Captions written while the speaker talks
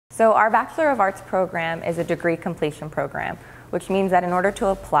So our Bachelor of Arts program is a degree completion program, which means that in order to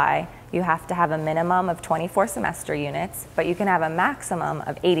apply, you have to have a minimum of 24 semester units, but you can have a maximum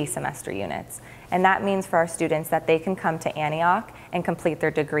of 80 semester units. And that means for our students that they can come to Antioch and complete their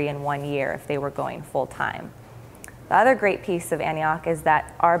degree in 1 year if they were going full time. The other great piece of Antioch is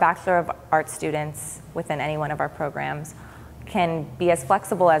that our Bachelor of Arts students within any one of our programs can be as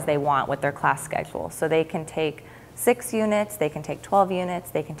flexible as they want with their class schedule. So they can take 6 units, they can take 12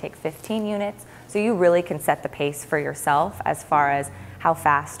 units, they can take 15 units. So you really can set the pace for yourself as far as how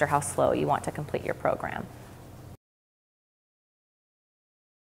fast or how slow you want to complete your program.